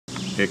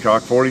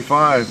Hickok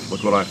 45.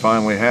 Look what I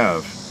finally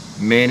have.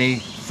 Mini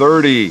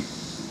 30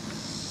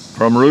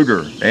 from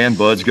Ruger and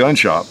Bud's Gun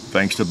Shop.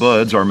 Thanks to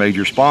Bud's, our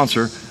major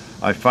sponsor,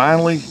 I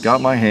finally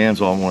got my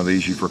hands on one of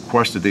these. You've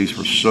requested these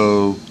for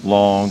so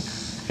long,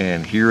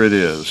 and here it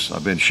is.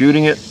 I've been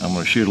shooting it. I'm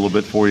going to shoot a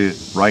little bit for you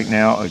right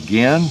now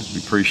again. We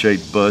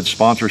appreciate Bud's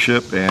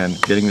sponsorship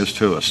and getting this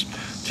to us.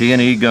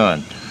 T&E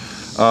gun.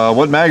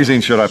 What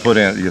magazine should I put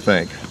in it, do you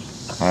think?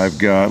 I've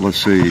got,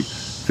 let's see,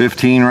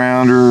 15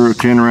 rounder,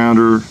 10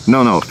 rounder,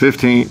 no,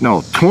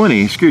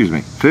 20, excuse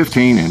me,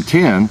 15 and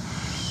 10.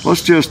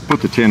 Let's just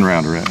put the 10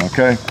 rounder in,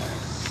 okay?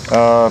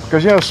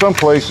 Because, you know, some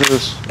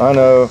places, I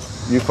know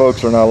you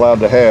folks are not allowed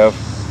to have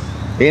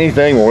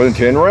anything more than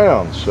 10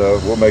 rounds, so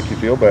we'll make you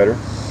feel better.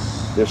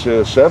 This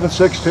is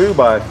 7.62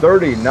 by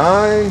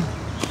 39.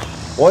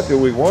 What do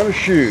we want to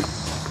shoot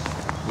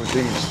with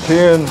these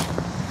 10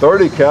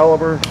 30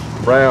 caliber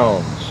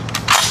rounds?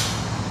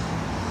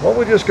 Why don't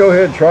we just go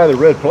ahead and try the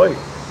red plate?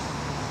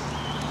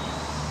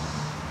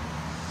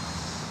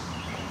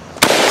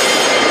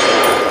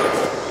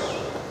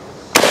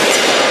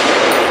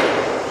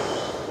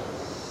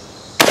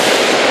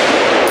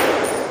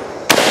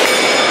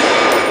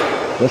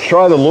 Let's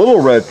try the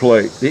little red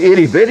plate, the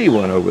itty bitty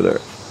one over there.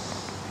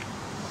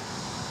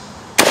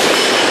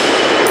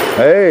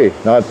 Hey,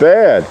 not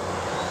bad.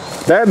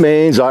 That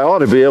means I ought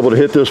to be able to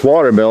hit this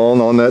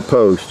watermelon on that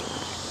post.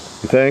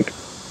 You think?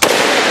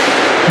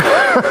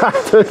 I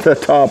took the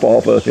top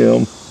off of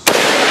him.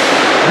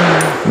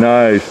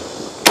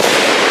 Nice.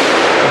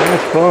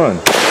 That's fun.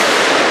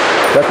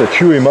 Got to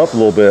chew him up a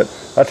little bit.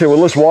 I tell you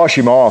what, let's wash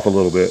him off a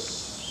little bit.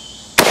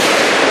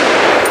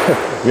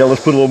 Yeah,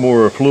 let's put a little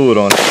more fluid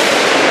on it.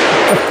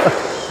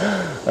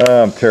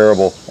 I'm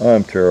terrible.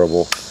 I'm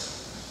terrible.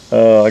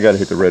 I got to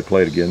hit the red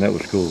plate again. That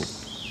was cool.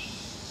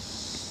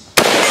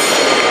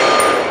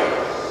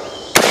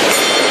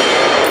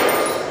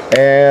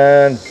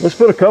 And let's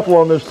put a couple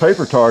on this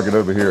paper target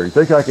over here. You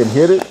think I can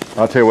hit it?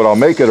 I'll tell you what, I'll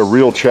make it a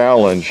real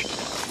challenge.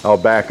 I'll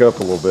back up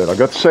a little bit. I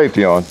got the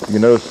safety on. You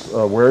notice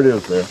where it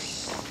is there.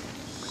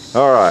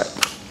 All right.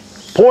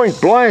 Point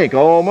blank,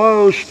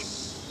 almost.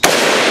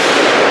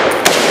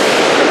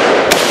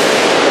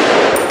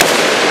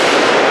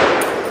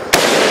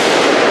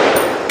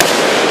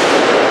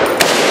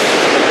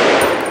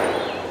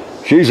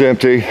 She's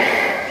empty.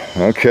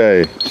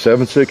 Okay,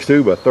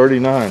 7.62 by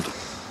 39. Is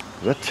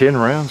that 10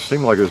 rounds?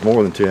 Seemed like it was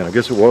more than 10. I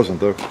guess it wasn't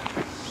though.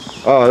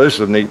 Oh, this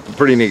is a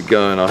pretty neat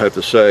gun, I have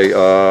to say.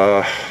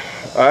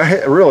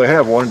 I really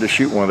have wanted to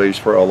shoot one of these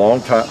for a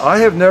long time. I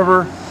have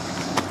never,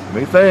 let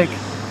me think,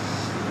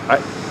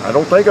 I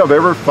don't think I've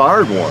ever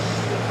fired one.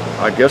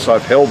 I guess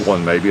I've held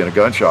one maybe in a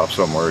gun shop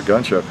somewhere, a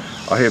gun show.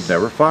 I have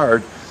never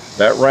fired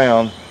that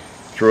round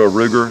through a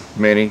Ruger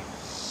Mini,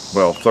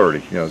 well, 30.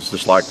 You know, it's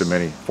just like the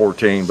Mini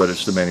 14, but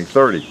it's the Mini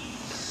 30.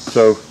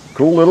 So,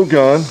 cool little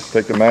gun.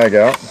 Take the mag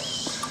out.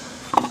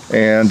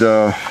 And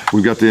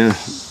we've got the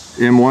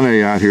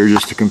M1A out here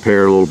just to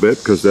compare a little bit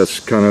because that's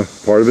kind of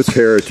part of its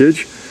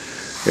heritage.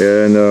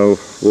 And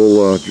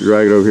we'll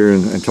drag it over here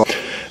and talk.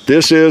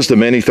 This is the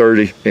Mini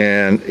 30,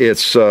 and it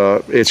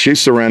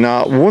shoots the round.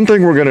 Now, one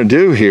thing we're going to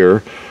do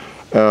here,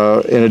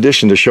 in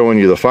addition to showing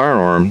you the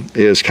firearm,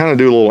 is kind of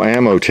do a little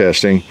ammo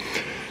testing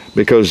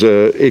because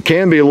it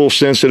can be a little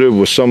sensitive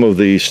with some of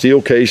the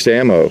steel-cased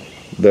ammo.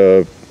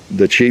 The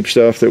cheap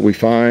stuff that we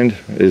find.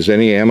 Is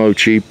any ammo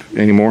cheap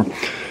anymore?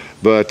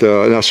 But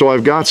now, so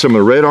I've got some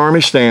of the Red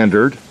Army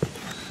Standard.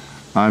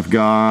 I've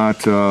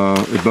got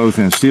both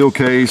in steel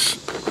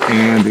case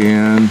and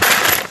in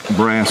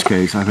brass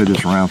case. I've had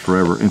this around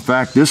forever. In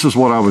fact, this is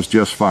what I was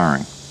just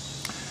firing.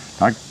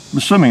 I'm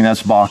assuming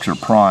that's Boxer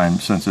Prime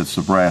since it's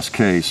the brass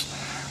case.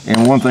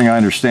 And one thing I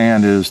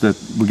understand is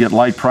that we get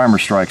light primer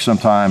strikes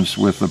sometimes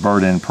with the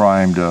burnt-in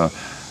primed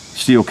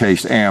steel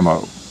cased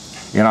ammo.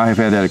 And I have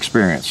had that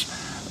experience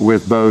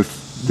with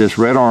both this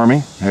Red Army,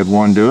 had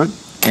one do it,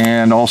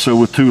 and also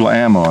with Tula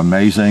ammo.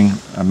 Amazing.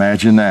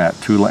 Imagine that,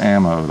 Tula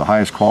ammo, the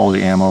highest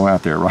quality ammo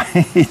out there,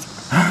 right?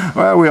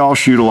 Well, we all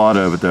shoot a lot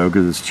of it though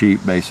because it's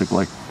cheap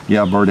basically.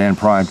 Yeah, burnt-in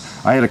primed.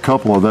 I had a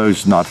couple of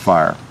those not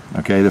fire.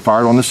 Okay, they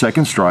fired on the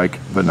second strike,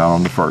 but not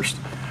on the first.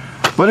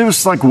 But it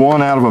was like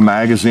one out of a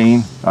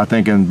magazine. I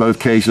think in both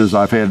cases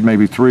I've had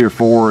maybe 3 or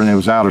 4, and it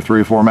was out of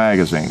 3 or 4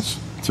 magazines.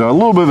 So a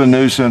little bit of a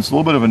nuisance, a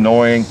little bit of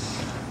annoying,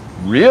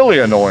 really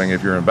annoying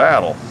if you're in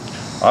battle.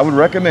 I would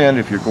recommend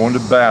if you're going to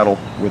battle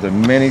with a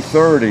Mini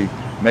 30,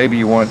 maybe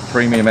you want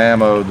premium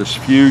ammo, this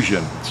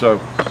Fusion. So,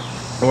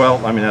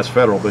 well, I mean, that's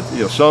federal, but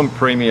you know, some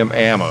premium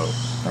ammo,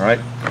 all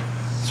right?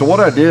 So what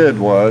I did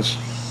was,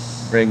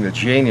 being the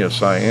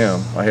genius I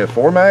am, I had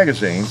 4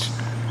 magazines.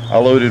 I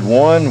loaded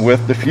one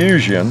with the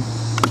Fusion.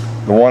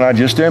 The one I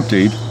just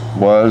emptied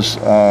was,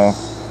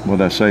 what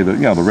did I say, the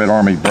Red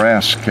Army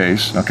brass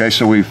case. Okay,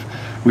 so we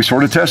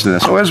sort of tested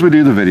this. So as we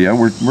do the video,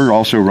 we're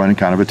also running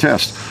kind of a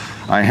test.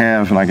 I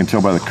have, and I can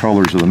tell by the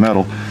colors of the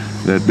metal,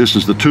 that this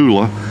is the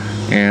Tula,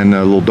 and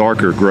a little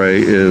darker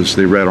gray is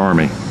the Red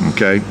Army.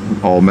 Okay,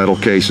 all metal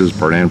cases,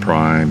 burnt-in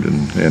primed,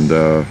 and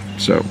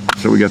so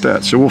we got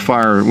that. So we'll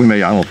fire. I don't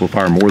know if we'll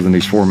fire more than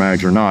these 4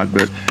 mags or not,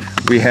 but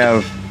we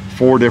have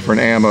 4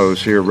 different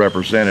ammos here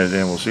represented,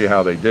 and we'll see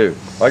how they do.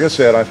 Like I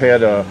said, I've had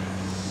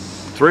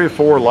 3 or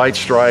 4 light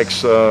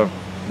strikes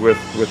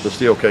with the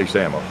steel cased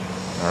ammo.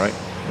 All right,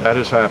 that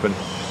has happened,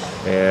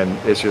 and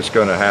it's just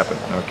going to happen.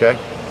 Okay,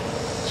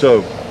 so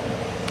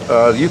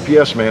the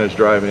UPS man is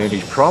driving in.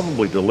 He's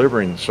probably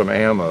delivering some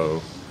ammo,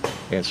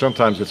 and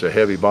sometimes it's a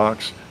heavy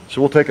box.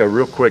 So we'll take a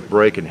real quick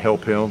break and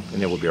help him,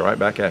 and then we'll be right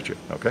back at you.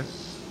 Okay.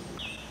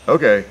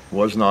 Okay,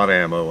 was not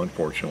ammo,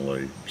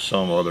 unfortunately.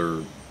 Some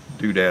other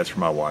doodads for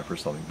my wife or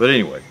something. But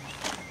anyway,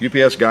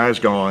 UPS guy is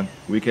gone.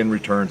 We can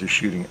return to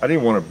shooting. I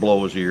didn't want to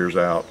blow his ears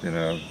out, you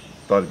know.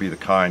 Thought it'd be the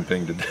kind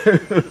thing to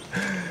do.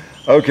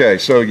 Okay,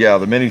 so yeah,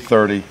 the Mini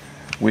 30.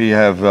 We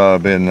have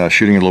been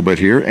shooting a little bit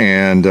here,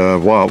 and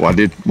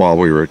while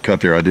we were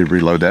cut there, I did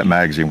reload that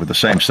magazine with the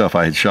same stuff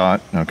I had shot.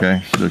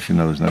 Okay, so you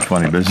know there's no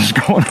funny business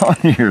going on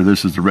here.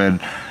 This is the red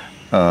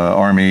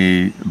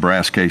Army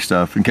brass case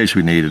stuff in case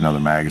we need another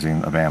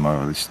magazine of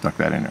ammo. They stuck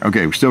that in there.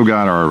 Okay, we still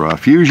got our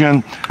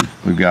Fusion,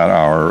 we've got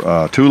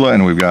our Tula,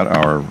 and we've got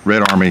our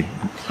red Army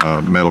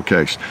metal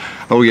case.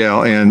 Oh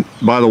yeah, and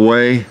by the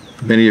way,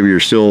 many of you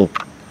are still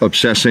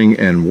obsessing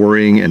and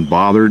worrying and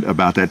bothered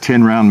about that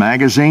 10-round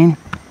magazine.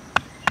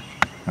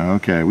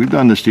 Okay, we've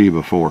done this to you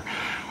before.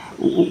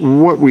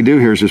 What we do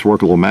here is just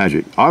work a little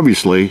magic.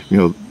 Obviously, you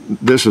know,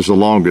 this is the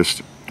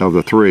longest of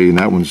the 3, and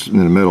that one's in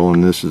the middle,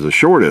 and this is the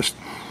shortest.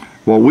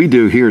 What we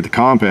do here at the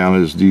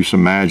compound is do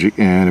some magic,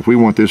 and if we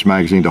want this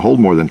magazine to hold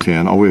more than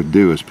 10, all we have to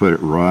do is put it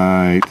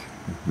right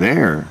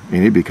there,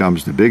 and it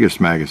becomes the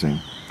biggest magazine.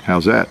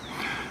 How's that?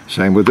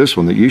 Same with this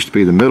one that used to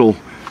be the middle.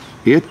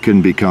 It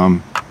can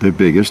become the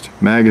biggest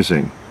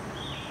magazine.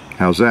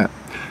 How's that?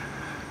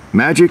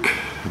 Magic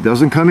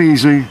doesn't come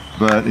easy,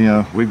 but you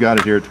know, we've got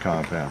it here at the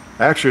compound.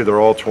 Actually, they're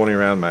all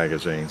 20-round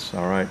magazines,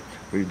 all right?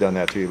 We've done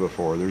that to you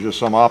before. There's just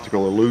some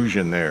optical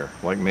illusion there,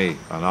 like me,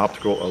 an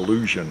optical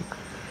illusion.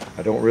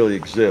 I don't really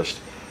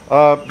exist.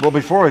 Well,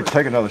 before I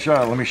take another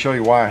shot, let me show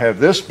you why I have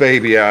this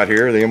baby out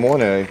here, the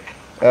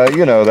M1A.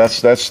 You know,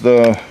 that's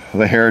the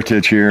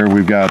heritage here.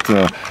 We've got,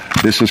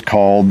 this is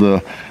called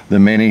the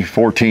Mini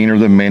 14 or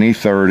the Mini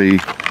 30,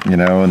 you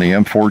know, and the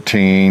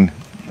M14,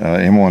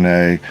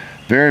 M1A.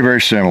 Very,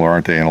 very similar,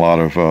 aren't they, in a lot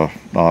of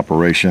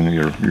operation.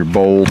 Your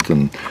bolt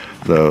and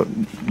the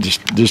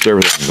just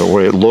everything, the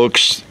way it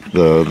looks,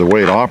 the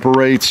way it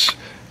operates,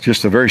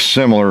 just a very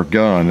similar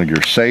gun.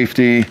 Your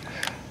safety,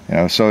 you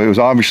know, so it was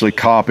obviously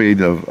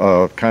copied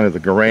of kind of the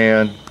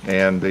Garand,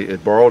 and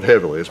it borrowed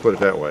heavily. Let's put it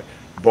that way.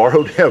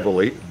 Borrowed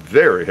heavily,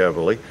 very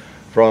heavily,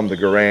 from the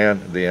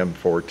Garand, the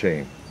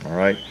M14. All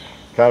right,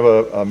 kind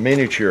of a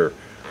miniature.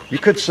 You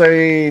could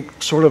say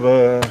sort of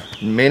a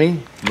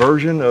mini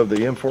version of the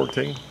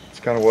M14.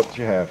 Kind of what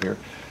you have here.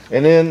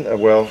 And then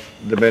well,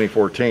 the Mini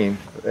 14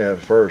 at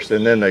first,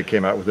 and then they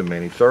came out with the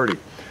Mini 30.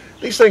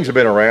 These things have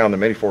been around. The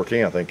Mini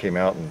 14 I think came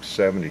out in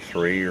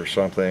 '73 or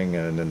something,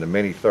 and then the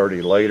Mini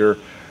 30 later,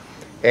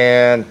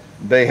 and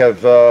they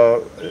have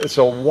it's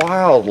a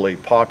wildly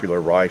popular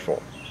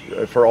rifle.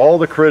 For all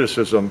the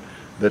criticism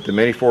that the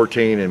Mini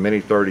 14 and Mini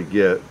 30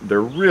 get,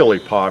 they're really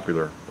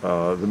popular.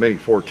 The Mini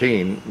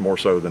 14 more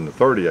so than the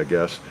 30, I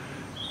guess,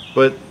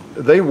 but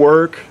they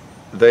work.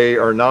 They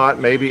are not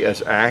maybe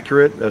as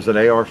accurate as an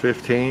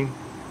AR-15.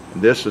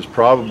 This is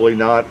probably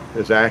not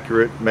as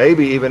accurate,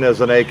 maybe even as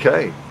an AK.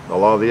 A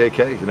lot of the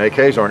AKs, and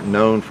AKs aren't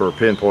known for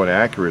pinpoint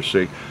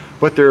accuracy,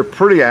 but they're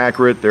pretty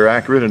accurate. They're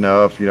accurate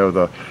enough. You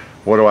know,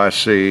 what do I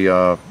see?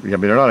 I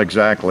mean, they're not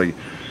exactly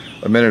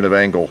a minute of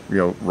angle, you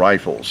know,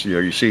 rifles. You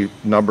know, you see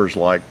numbers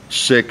like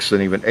 6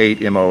 and even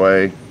 8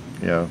 MOA. You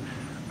know,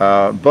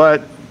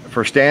 but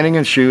for standing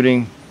and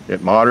shooting at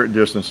moderate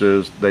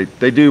distances,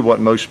 they do what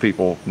most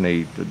people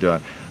need to do.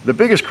 The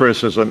biggest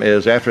criticism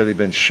is after they've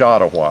been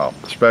shot a while,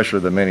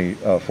 especially the Mini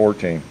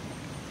 14,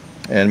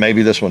 and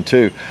maybe this one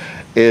too,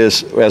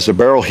 is as the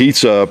barrel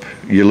heats up,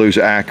 you lose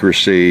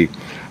accuracy,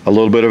 a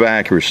little bit of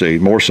accuracy,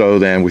 more so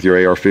than with your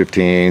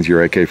AR-15s,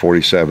 your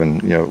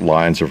AK-47, you know,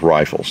 lines of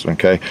rifles.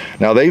 Okay,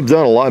 now they've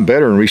done a lot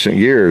better in recent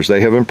years. They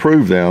have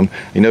improved them.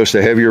 You notice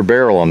the heavier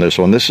barrel on this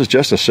one. This is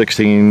just a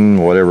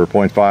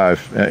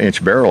 0.5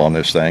 inch barrel on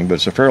this thing, but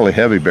it's a fairly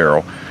heavy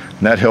barrel,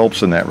 and that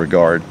helps in that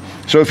regard.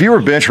 So if you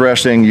were bench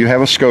resting, you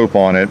have a scope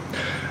on it,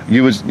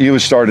 you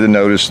would start to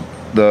notice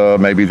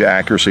maybe the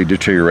accuracy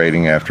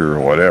deteriorating after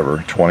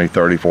whatever 20,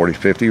 30, 40,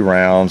 50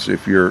 rounds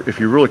if you're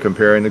really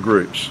comparing the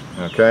groups.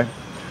 Okay.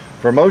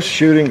 For most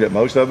shooting that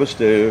most of us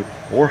do,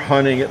 or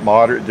hunting at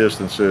moderate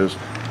distances,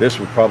 this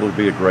would probably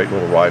be a great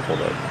little rifle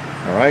though.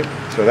 All right,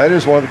 so that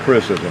is one of the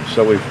criticisms.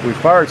 So we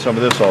fired some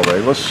of this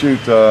already. Let's shoot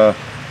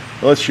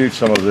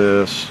some of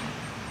this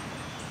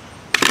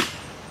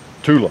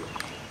Tula.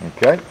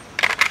 Okay.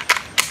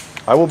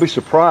 I will be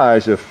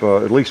surprised if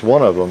at least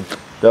one of them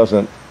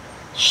doesn't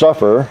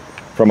suffer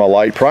from a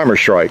light primer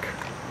strike.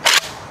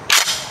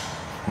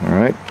 All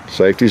right,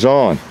 safety's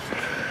on.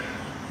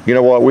 You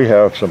know what, we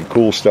have some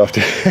cool stuff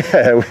to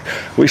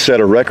we set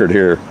a record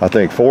here. I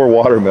think 4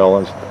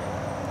 watermelons.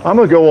 I'm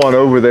gonna go on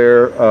over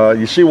there.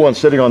 You see one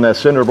sitting on that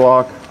cinder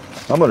block?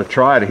 I'm gonna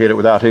try to hit it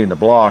without hitting the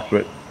block,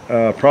 but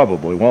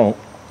probably won't.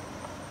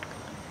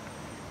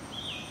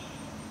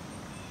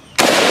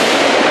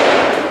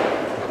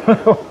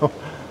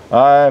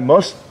 I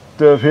must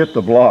have hit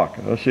the block.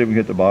 Let's see if we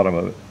can hit the bottom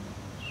of it.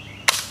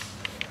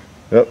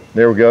 Yep,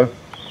 there we go.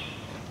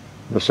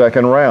 The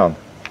second round.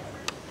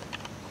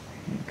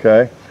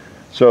 Okay,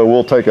 so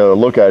we'll take a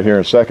look at it here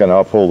in a second.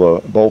 I'll pull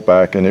the bolt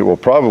back and it will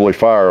probably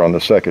fire on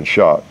the second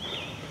shot.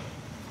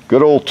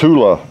 Good old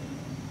Tula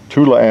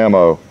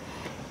ammo.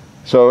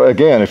 So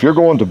again, if you're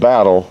going to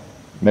battle,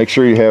 make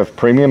sure you have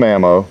premium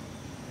ammo.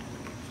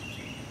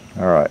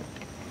 All right,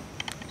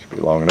 should be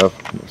long enough.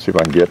 Let's see if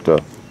I can get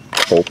the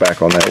bolt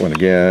back on that one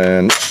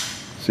again.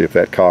 See if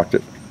that cocked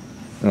it.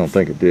 I don't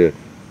think it did.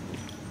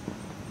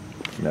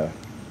 No.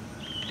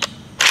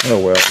 Oh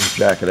well, just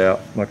jack it out.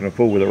 I'm not going to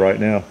fool with it right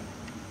now.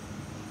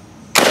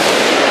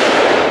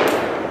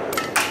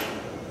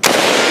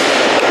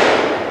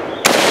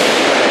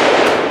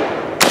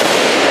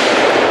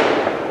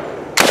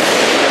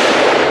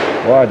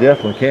 Well, I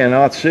definitely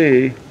cannot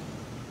see.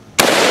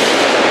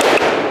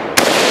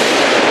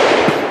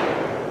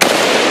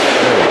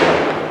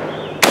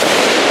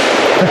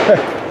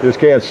 Just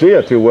can't see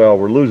it too well.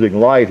 We're losing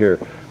light here.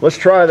 Let's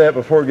try that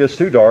before it gets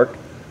too dark.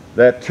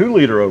 That 2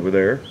 liter over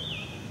there.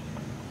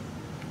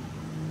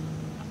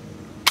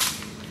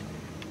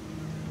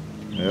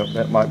 Yep,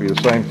 that might be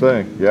the same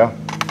thing. Yeah.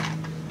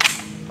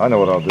 I know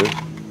what I'll do.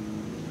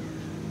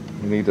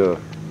 We need to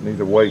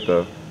wait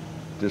though.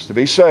 Just to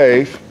be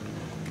safe.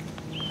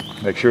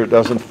 Make sure it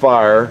doesn't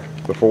fire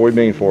before we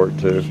mean for it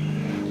to.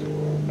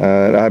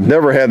 I've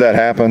never had that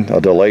happen, a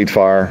delayed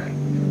fire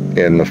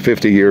in the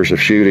 50 years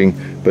of shooting,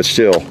 but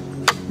still,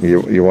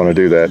 you want to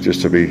do that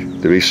just to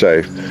be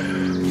safe.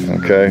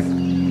 Okay.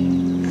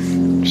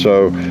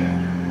 So,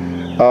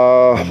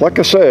 like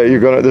I say,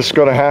 this is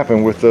gonna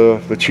happen with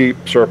the cheap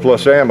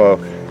surplus ammo.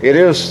 It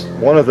is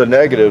one of the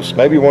negatives,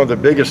 maybe one of the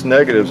biggest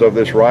negatives of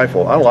this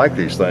rifle. I like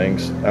these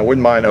things. I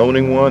wouldn't mind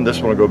owning one.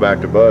 This one will go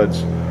back to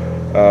Bud's.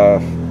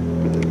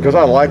 Because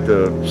I like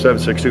the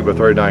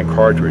 7.62x39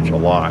 cartridge a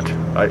lot.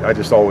 I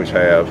just always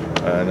have,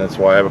 and that's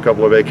why I have a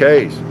couple of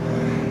AKs.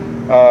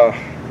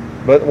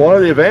 But one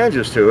of the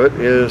advantages to it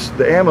is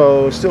the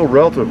ammo is still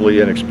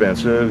relatively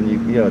inexpensive. You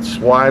know, it's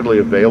widely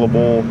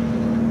available,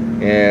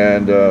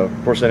 and of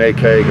course an AK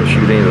can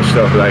shoot any of the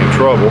stuff without any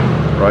trouble,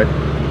 right?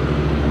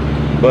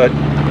 But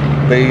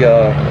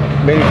the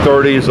Mini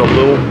 30 is a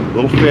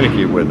little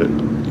finicky with it.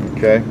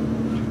 Okay,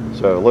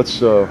 so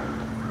let's. I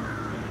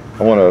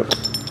want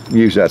to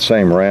use that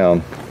same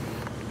round,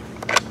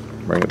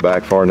 bring it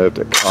back far enough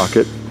to cock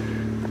it,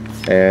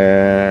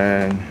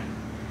 and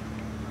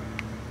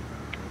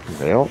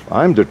well,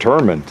 I'm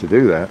determined to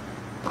do that.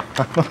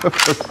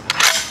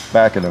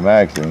 Back in the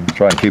magazine,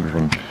 try and keep it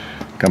from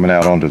coming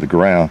out onto the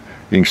ground.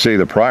 You can see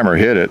the primer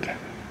hit it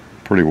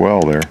pretty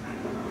well there.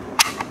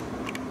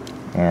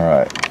 All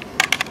right,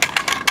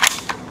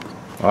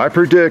 I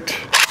predict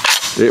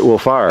it will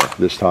fire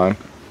this time.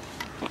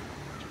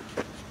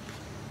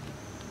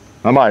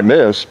 I might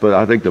miss, but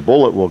I think the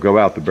bullet will go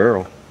out the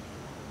barrel.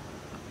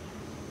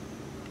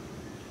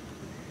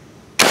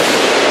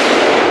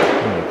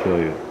 I'll tell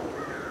you.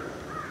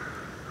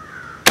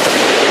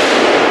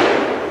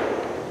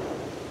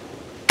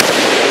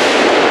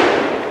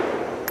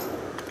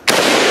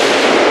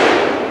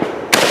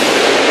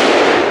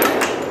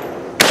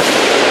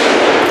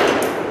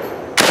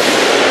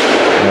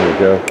 There we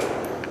go.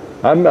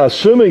 I'm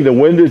assuming the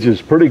windage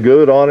is pretty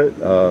good on it,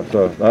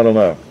 so I don't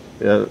know.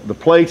 The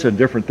plates and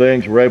different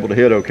things were able to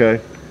hit okay.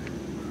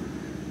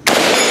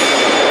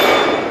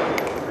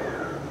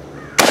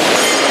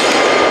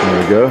 There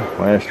we go,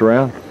 last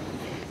round.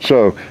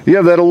 So you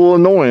have that little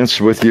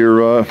annoyance with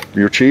your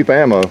cheap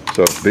ammo,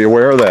 so be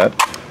aware of that.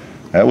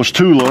 That was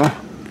Tula.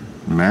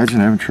 Imagine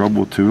having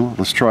trouble with Tula.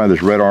 Let's try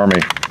this Red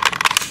Army.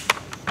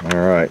 All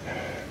right,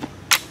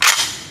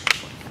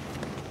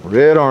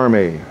 Red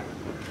Army.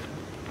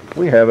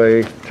 We have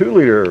a 2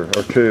 liter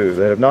or 2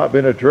 that have not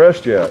been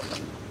addressed yet.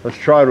 Let's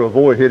try to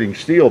avoid hitting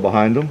steel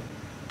behind them.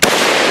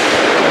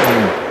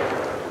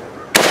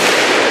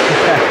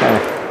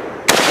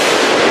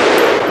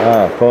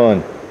 Ah,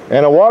 fun.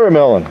 And a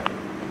watermelon.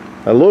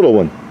 A little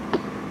one.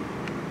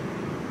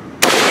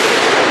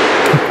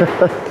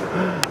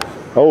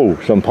 Oh,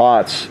 some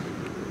pots.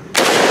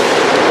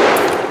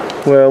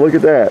 Well, look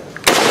at that.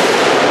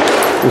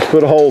 Just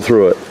put a hole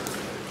through it.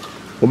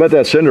 What about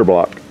that cinder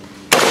block?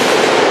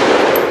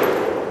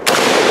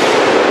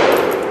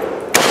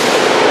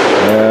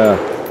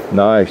 Yeah.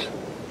 Nice.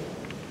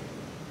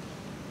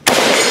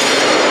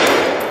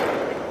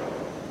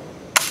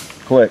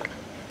 Click.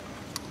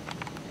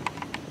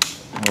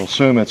 We'll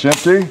assume it's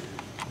empty.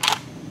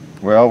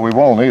 Well, we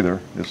won't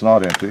either. It's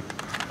not empty.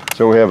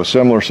 So we have a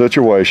similar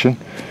situation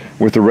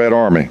with the Red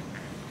Army.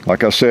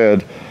 Like I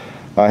said,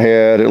 I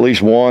had at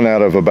least one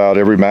out of about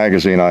every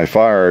magazine I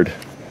fired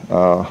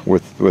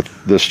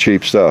with this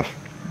cheap stuff.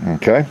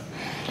 Okay.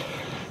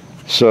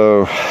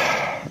 So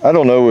I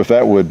don't know if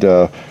that would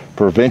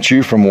prevent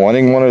you from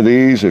wanting one of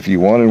these. If you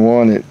wanted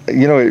one,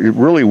 you know, it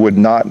really would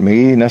not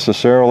me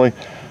necessarily.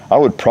 I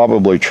would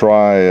probably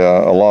try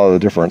a lot of the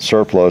different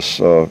surplus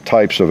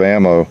types of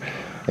ammo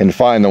and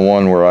find the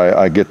one where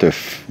I get the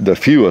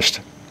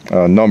fewest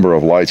number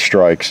of light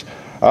strikes.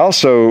 I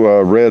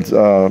also read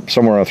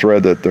somewhere on a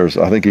thread that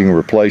I think you can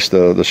replace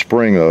the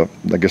spring,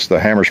 I guess the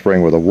hammer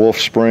spring, with a wolf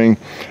spring,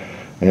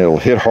 and it'll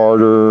hit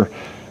harder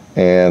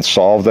and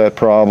solve that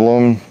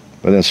problem.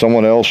 But then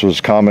someone else was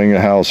commenting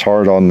how it's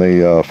hard on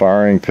the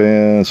firing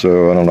pin,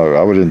 so I don't know.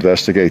 I would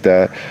investigate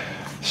that.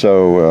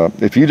 So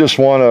if you just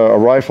want a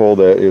rifle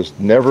that is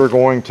never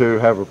going to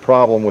have a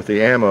problem with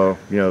the ammo,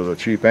 you know, the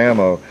cheap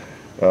ammo,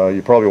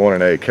 you probably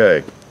want an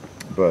AK.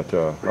 But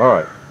all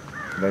right,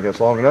 I think that's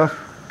long enough.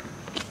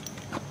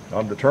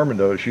 I'm determined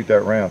though to shoot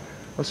that round.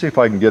 Let's see if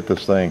I can get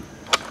this thing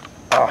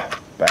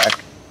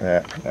back.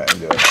 Yeah,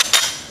 good.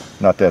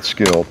 Not that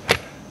skilled.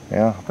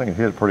 Yeah, I think it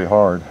hit it pretty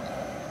hard.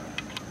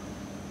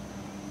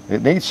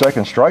 It needs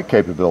second strike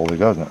capability,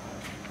 doesn't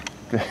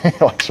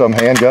it? Like some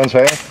handguns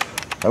have.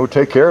 I would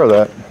take care of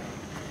that.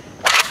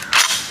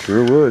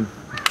 Sure would.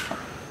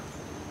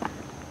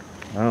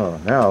 Oh,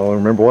 now I don't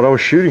remember what I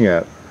was shooting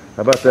at.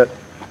 How about that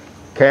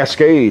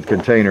Cascade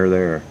container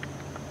there?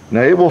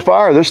 Now it will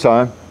fire this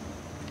time.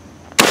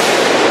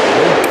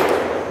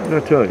 What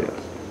did I tell you?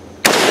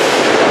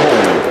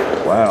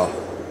 Oh, wow.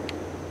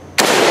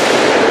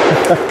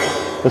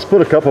 Let's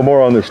put a couple more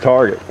on this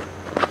target.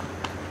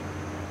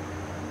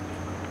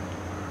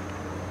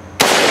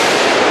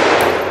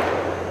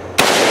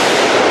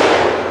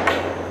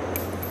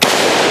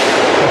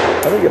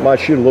 I think it might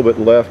shoot a little bit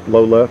left,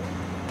 low left.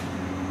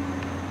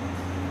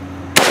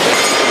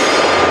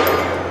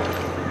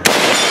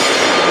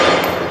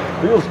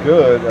 Feels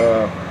good.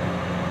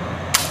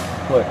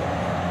 Click.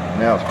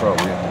 Now it's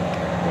probably empty.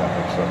 Yeah, I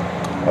think so.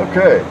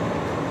 Okay.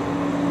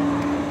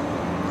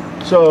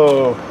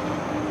 So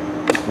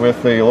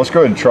with the, let's go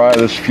ahead and try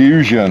this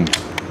Fusion.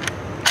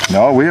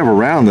 No, we have a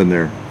round in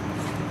there.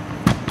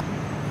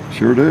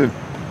 Sure do.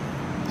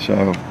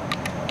 So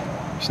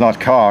it's not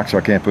cocked, so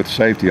I can't put the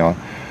safety on.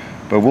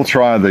 But we'll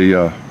try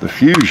the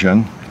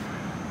Fusion,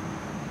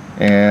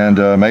 and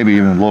maybe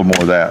even a little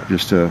more of that,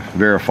 just to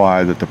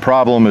verify that the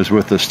problem is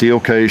with the steel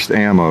cased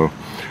ammo,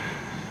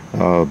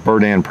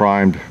 Berdan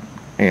primed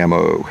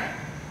ammo.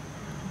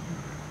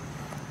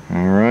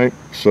 All right,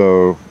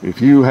 so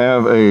if you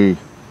have a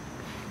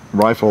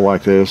rifle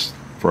like this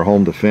for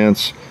home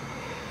defense,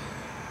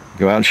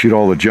 go out and shoot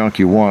all the junk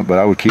you want, but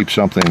I would keep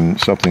something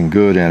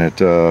good in it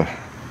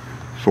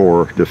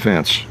for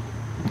defense.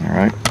 All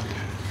right,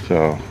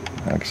 so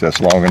I guess that's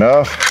long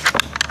enough.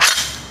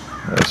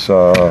 Let's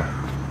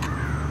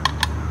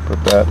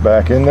put that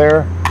back in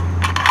there.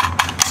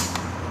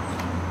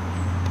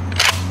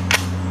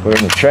 Put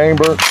it in the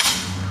chamber.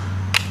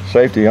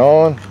 Safety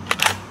on.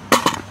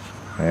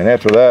 And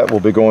after that, we'll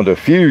be going to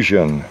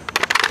Fusion.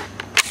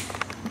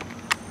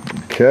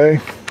 Okay. I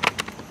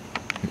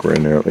think we're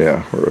in there.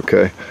 Yeah, we're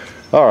okay.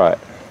 All right.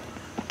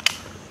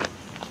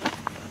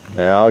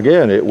 Now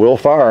again, it will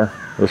fire.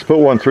 Let's put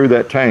one through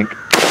that tank.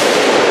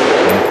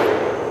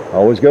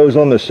 Always goes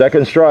on the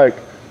second strike.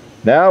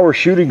 Now we're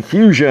shooting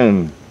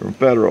Fusion from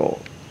Federal.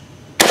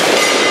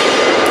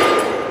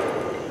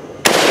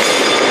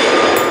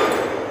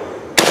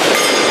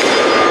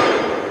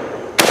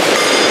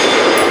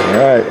 All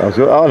right, I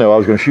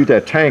was going to shoot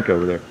that tank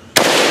over there.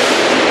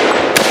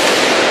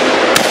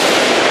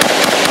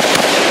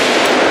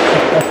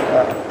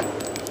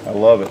 I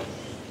love it.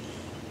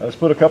 Let's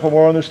put a couple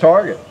more on this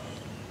target.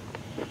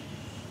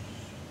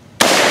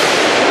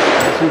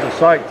 Can't see the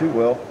sight too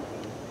well.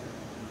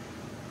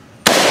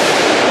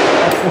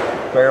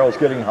 Barrel's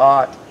getting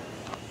hot.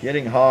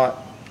 Getting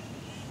hot.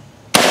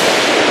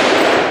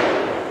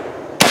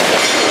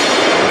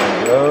 There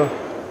we go.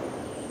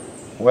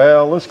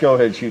 Well, let's go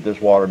ahead and shoot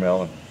this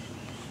watermelon.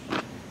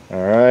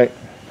 All right.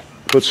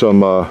 Put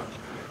some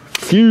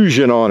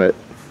Fusion on it.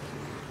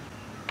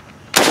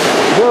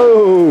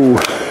 Whoa!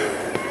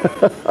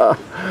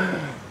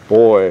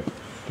 Boy,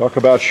 talk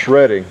about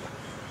shredding.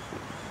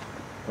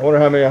 I wonder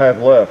how many I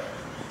have left.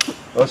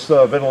 Let's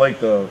ventilate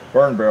the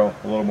burn barrel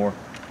a little more.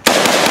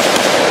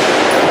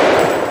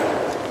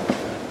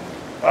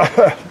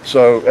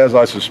 So, as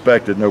I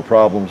suspected, no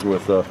problems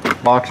with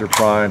Boxer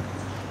Prime,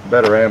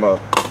 better ammo.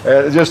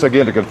 Just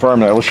again to confirm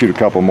that, let's shoot a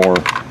couple more.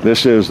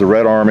 This is the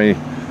Red Army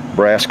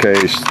brass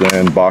cased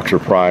and Boxer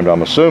primed,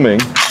 I'm assuming.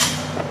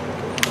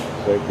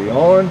 Safety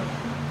on,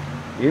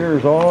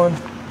 ears on,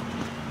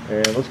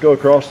 and let's go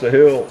across the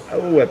hill.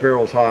 Oh, that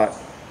barrel's hot.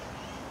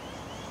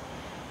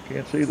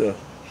 Can't see the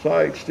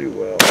sights too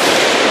well.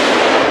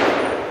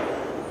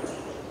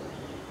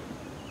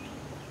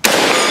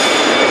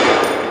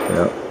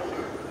 Yeah.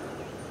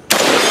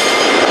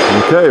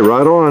 Okay,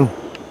 right on.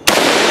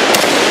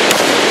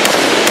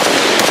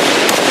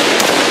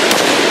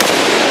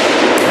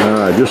 All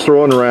right, just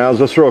throwing the rounds.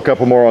 Let's throw a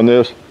couple more on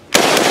this.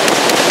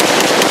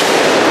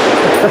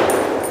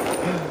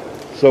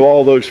 So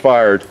all those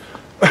fired.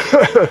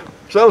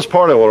 So that was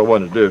part of what I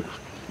wanted to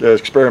do,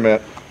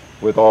 experiment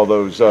with all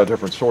those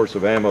different sorts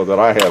of ammo that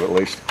I have at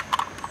least,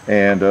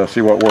 and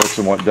see what works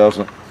and what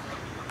doesn't.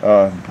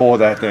 Boy,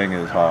 that thing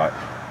is hot.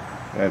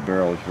 That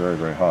barrel is very,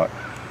 very hot.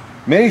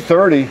 Mini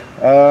 30,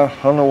 I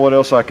don't know what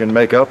else I can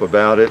make up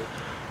about it.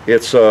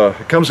 It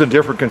comes in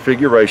different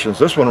configurations.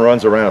 This one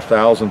runs around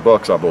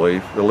 $1,000, I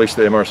believe, at least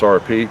the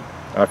MSRP.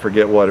 I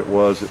forget what it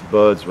was at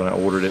Bud's when I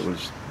ordered it.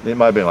 It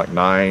might have been like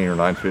 $9 or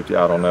 $9.50,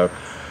 I don't know.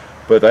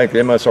 But I think the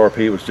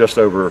MSRP was just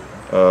over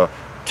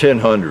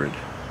 $1,000.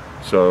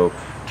 So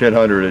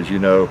 $1,000, as you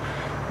know,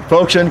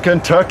 folks in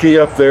Kentucky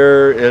up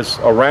there is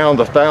around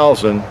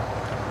 $1,000,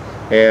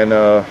 and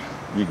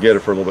you get it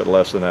for a little bit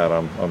less than that,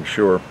 I'm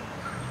sure.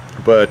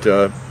 But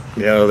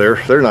you know,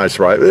 they're nice,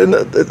 right? And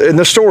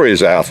the story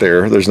is out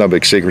there. There's no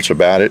big secrets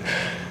about it.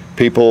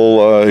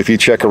 People, if you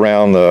check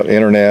around the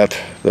internet,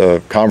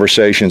 the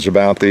conversations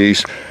about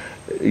these,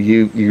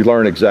 you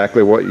learn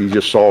exactly what you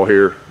just saw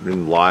here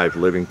in live,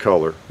 living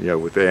color. You know,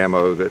 with the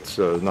ammo that's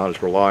not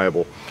as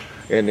reliable,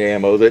 and the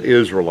ammo that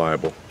is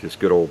reliable, just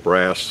good old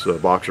brass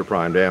boxer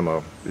primed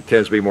ammo. It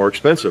tends to be more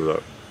expensive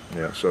though.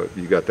 Yeah, so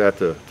you got that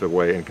to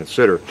weigh and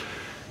consider.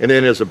 And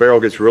then as the barrel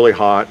gets really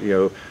hot, you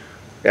know,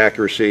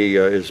 accuracy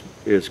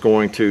is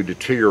going to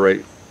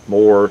deteriorate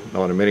more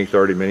on a Mini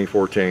 30, Mini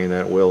 14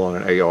 than it will on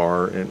an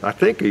AR, and I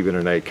think even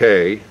an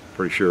AK,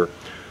 pretty sure.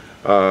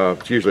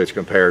 Usually it's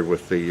compared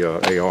with the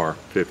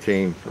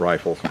AR-15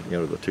 rifle, you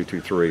know, the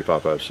 223,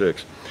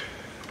 5.56.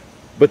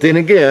 But then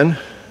again,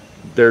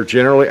 they're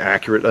generally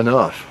accurate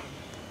enough.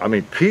 I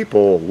mean,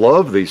 people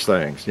love these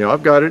things. You know,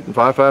 I've got it in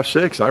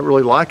 5.56. I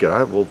really like it.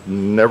 I will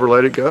never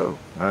let it go.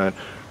 I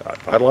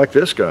like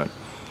this gun.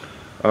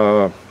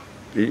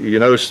 You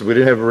notice we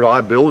didn't have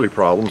reliability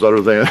problems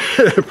other than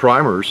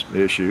primers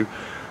issue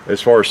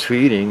as far as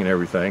feeding and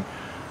everything.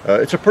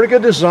 It's a pretty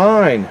good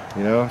design,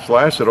 you know, it's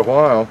lasted a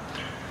while.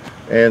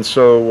 And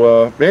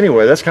so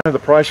anyway, that's kind of the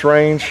price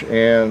range,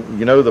 and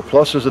you know the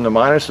pluses and the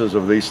minuses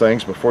of these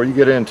things before you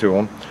get into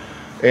them.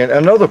 And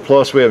another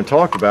plus we haven't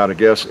talked about, I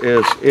guess,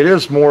 is it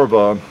is more of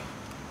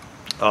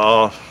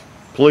a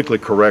politically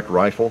correct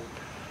rifle.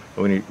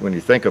 When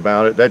you think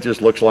about it, that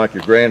just looks like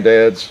your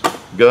granddad's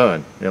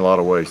gun in a lot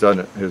of ways,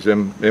 doesn't it? His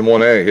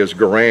M1A, his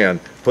Garand,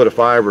 put a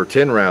 5 or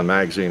 10 round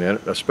magazine in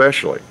it,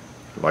 especially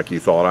like you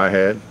thought I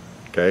had,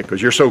 okay?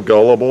 Because you're so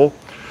gullible.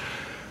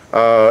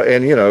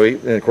 And you know,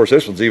 and of course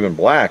this one's even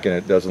black and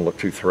it doesn't look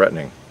too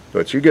threatening.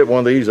 But you get one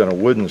of these in a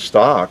wooden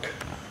stock,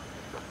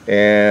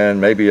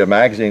 and maybe a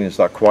magazine is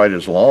not quite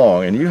as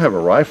long, and you have a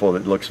rifle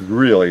that looks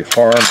really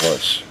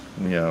harmless.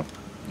 You know,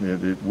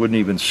 it wouldn't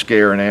even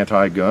scare an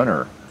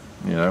anti-gunner,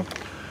 you know.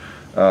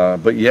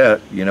 But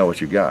yet, you know what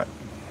you got.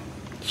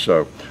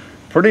 So,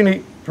 pretty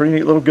neat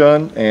little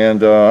gun,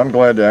 and I'm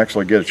glad to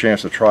actually get a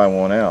chance to try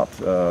one out.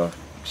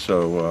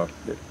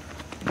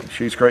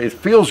 She's great. It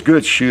feels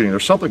good shooting.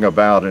 There's something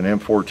about an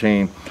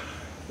M14,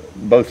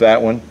 both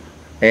that one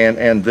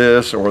and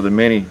this, or the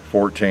Mini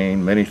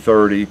 14, Mini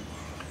 30.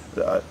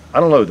 I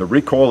don't know, the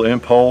recoil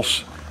impulse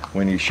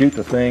when you shoot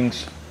the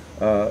things.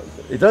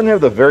 It doesn't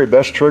have the very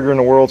best trigger in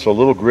the world, so a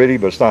little gritty,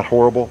 but it's not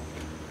horrible.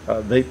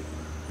 I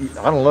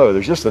don't know,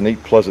 there's just a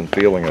neat, pleasant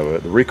feeling of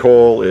it. The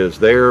recoil is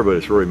there, but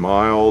it's very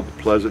mild,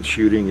 pleasant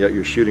shooting, yet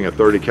you're shooting a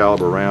 30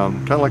 caliber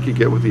round, kind of like you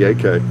get with the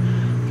AK.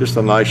 Just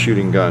a nice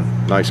shooting gun,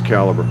 nice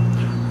caliber.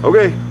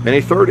 Okay,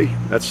 Mini 30,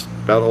 that's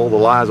about all the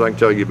lies I can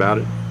tell you about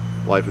it.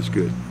 Life is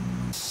good.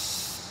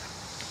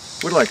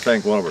 We'd like to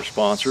thank one of our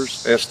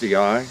sponsors,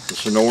 SDI, the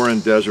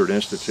Sonoran Desert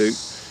Institute.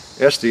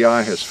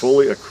 SDI has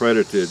fully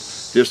accredited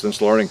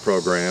distance learning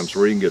programs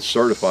where you can get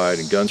certified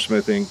in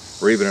gunsmithing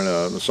or even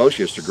an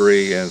associate's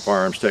degree in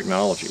firearms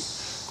technology.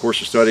 Of course,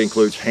 the study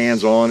includes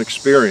hands-on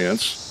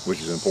experience,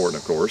 which is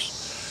important, of course.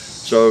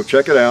 So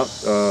check it out.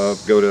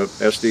 Go to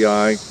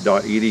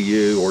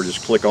sdi.edu or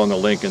just click on the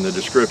link in the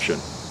description.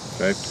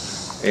 Okay?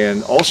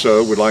 And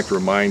also, we'd like to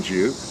remind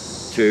you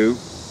to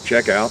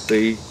check out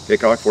the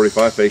Hickok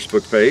 45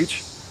 Facebook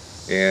page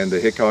and the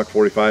Hickok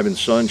 45 and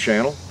Son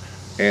channel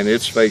and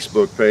its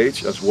Facebook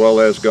page, as well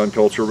as Gun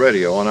Culture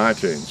Radio on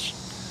iTunes.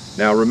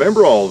 Now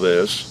remember all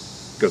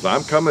this, because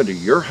I'm coming to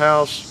your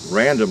house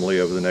randomly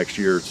over the next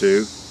year or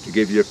two to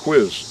give you a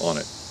quiz on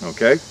it,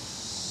 okay?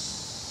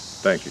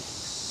 Thank you.